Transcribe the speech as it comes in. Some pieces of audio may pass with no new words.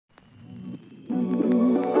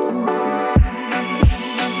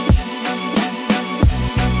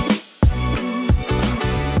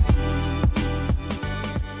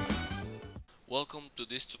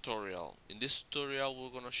this tutorial. In this tutorial,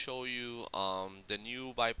 we're gonna show you the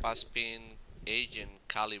new bypass pin agent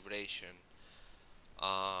calibration.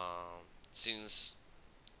 Since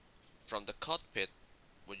from the cockpit,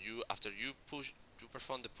 when you after you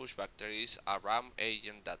perform the pushback, there is a RAM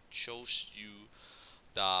agent that shows you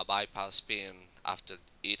the bypass pin after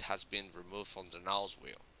it has been removed from the nose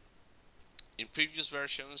wheel. In previous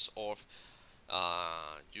versions of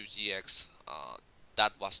UGX,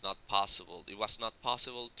 that was not possible. It was not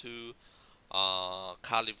possible to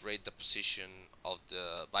calibrate the position of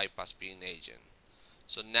the bypass pin agent.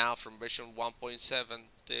 So now from version 1.7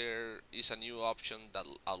 there is a new option that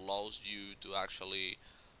allows you to actually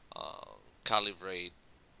uh, calibrate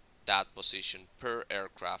that position per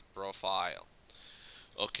aircraft profile.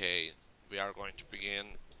 Okay, we are going to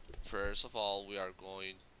begin. First of all, we are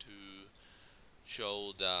going to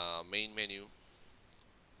show the main menu,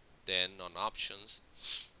 then on options,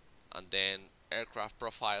 and then aircraft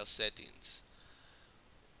profile settings.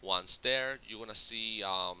 Once there, you're gonna see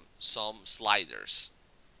some sliders.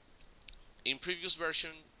 In previous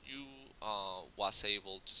version, you was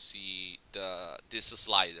able to see this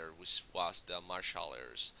slider, which was the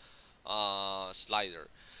marshaller's slider.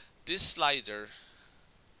 This slider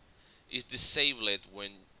is disabled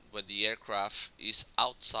when the aircraft is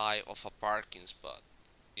outside of a parking spot.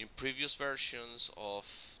 In previous versions of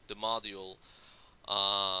the module,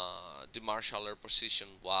 the marshaller position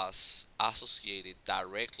was associated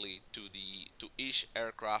directly to each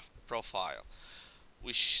aircraft profile,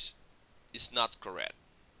 which is not correct.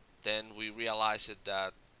 Then we realized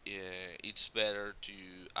that it's better to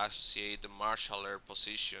associate the marshaller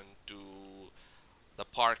position to the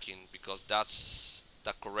parking because that's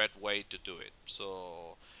the correct way to do it.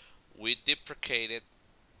 So we deprecated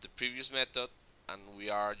the previous method and we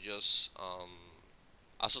are just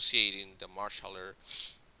associating the marshaller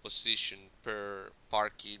position per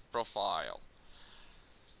parking profile.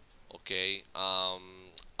 Okay.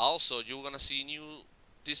 Also, you're gonna see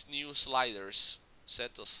these new sliders,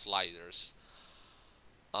 set of sliders,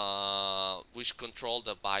 which control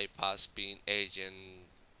the bypass pin agent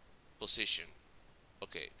position.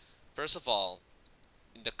 Okay. First of all,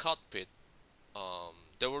 in the cockpit,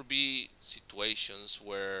 there will be situations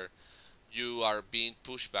where you are being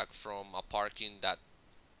pushed back from a parking that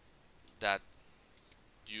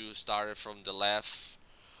you started from the left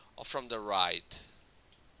or from the right,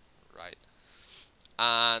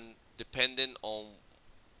 and depending on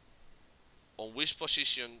which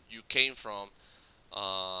position you came from,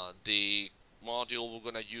 the module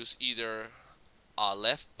we're gonna use either a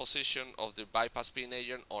left position of the bypass pin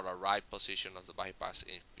agent or a right position of the bypass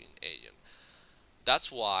pin agent.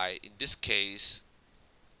 That's why in this case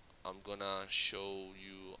I'm gonna show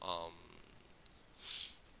you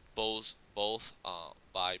both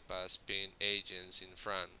bypass pin agents in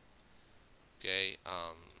front. Okay,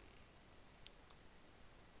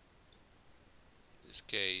 this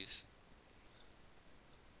case,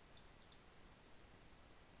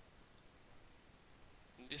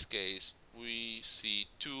 in this case, we see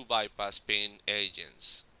two bypass pin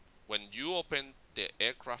agents. When you open the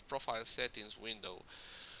aircraft profile settings window,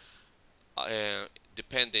 uh,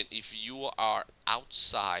 depending if you are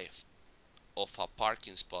outside of a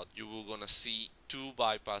parking spot, you will gonna see two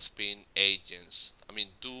bypass pin agents. I mean,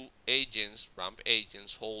 two agents, ramp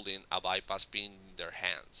agents, holding a bypass pin in their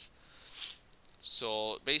hands.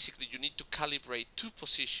 So basically, you need to calibrate two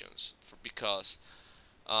positions because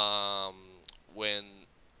um, when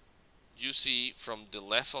you see from the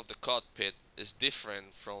left of the cockpit is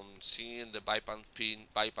different from seeing the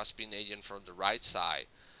bypass pin agent from the right side.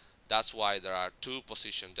 That's why there are two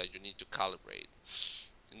positions that you need to calibrate.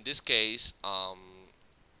 In this case,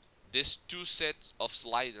 these two sets of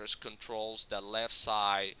sliders controls the left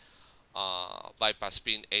side bypass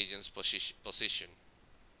pin agent's position.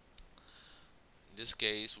 In this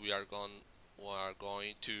case, we are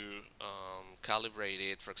going to calibrate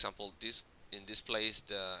it. For example, in this place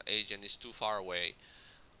the agent is too far away.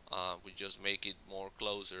 We just make it more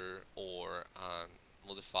closer or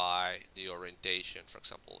modify the orientation. For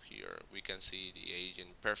example, here we can see the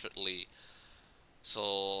agent perfectly.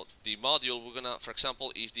 So the module we're gonna, for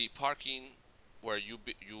example, if the parking where you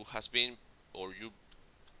has been or you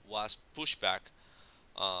was pushed back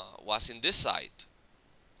was in this side,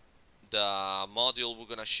 the module we're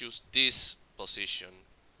gonna choose this position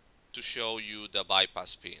to show you the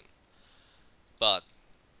bypass pin. But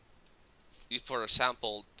if, for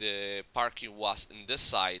example, the parking was in this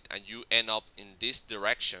side and you end up in this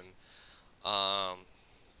direction, um,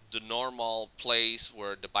 the normal place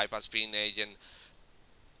where the bypass pin agent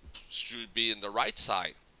should be in the right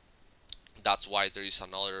side. That's why there is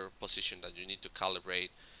another position that you need to calibrate,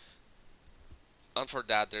 and for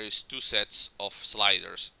that there is two sets of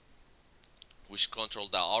sliders which control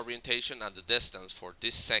the orientation and the distance for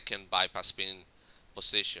this second bypass pin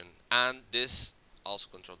position, and this also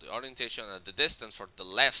control the orientation and the distance for the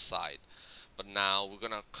left side. But now we're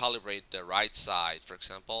gonna calibrate the right side. For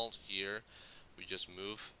example, here we just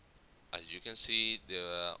move. As you can see,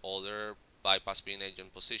 the other bypass pin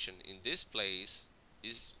agent position in this place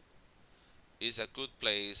is is a good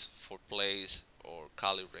place for place or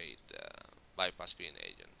calibrate the bypass pin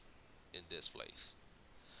agent in this place.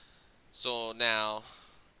 So now,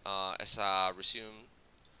 as I resume,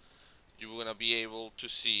 you're gonna be able to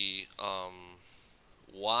see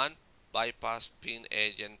one bypass pin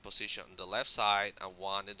agent position on the left side and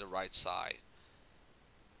one in the right side.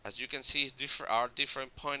 As you can see, are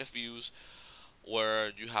different point of views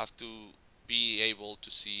where you have to be able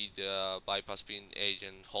to see the bypass pin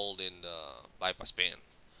agent holding the bypass pin.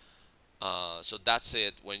 So that's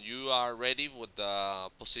it. When you are ready with the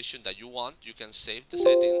position that you want, you can save the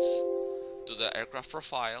settings to the aircraft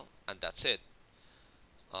profile, and that's it.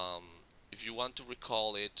 Um, if you want to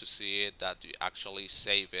recall it to see it that you actually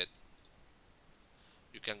save it,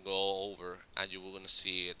 you can go over and you will gonna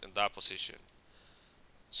see it in that position.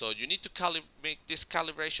 So you need to make this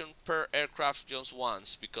calibration per aircraft just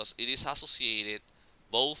once because it is associated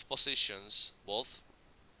both positions, both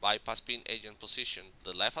bypass pin agent position,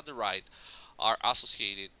 the left and the right, are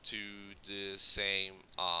associated to the same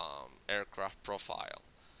aircraft profile.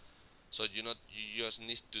 So you just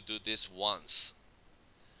need to do this once.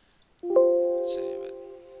 Save it.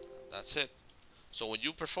 That's it. So when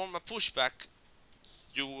you perform a pushback,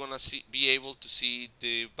 you're gonna be able to see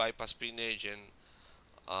the bypass pin agent.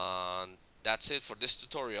 And that's it for this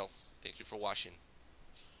tutorial. Thank you for watching.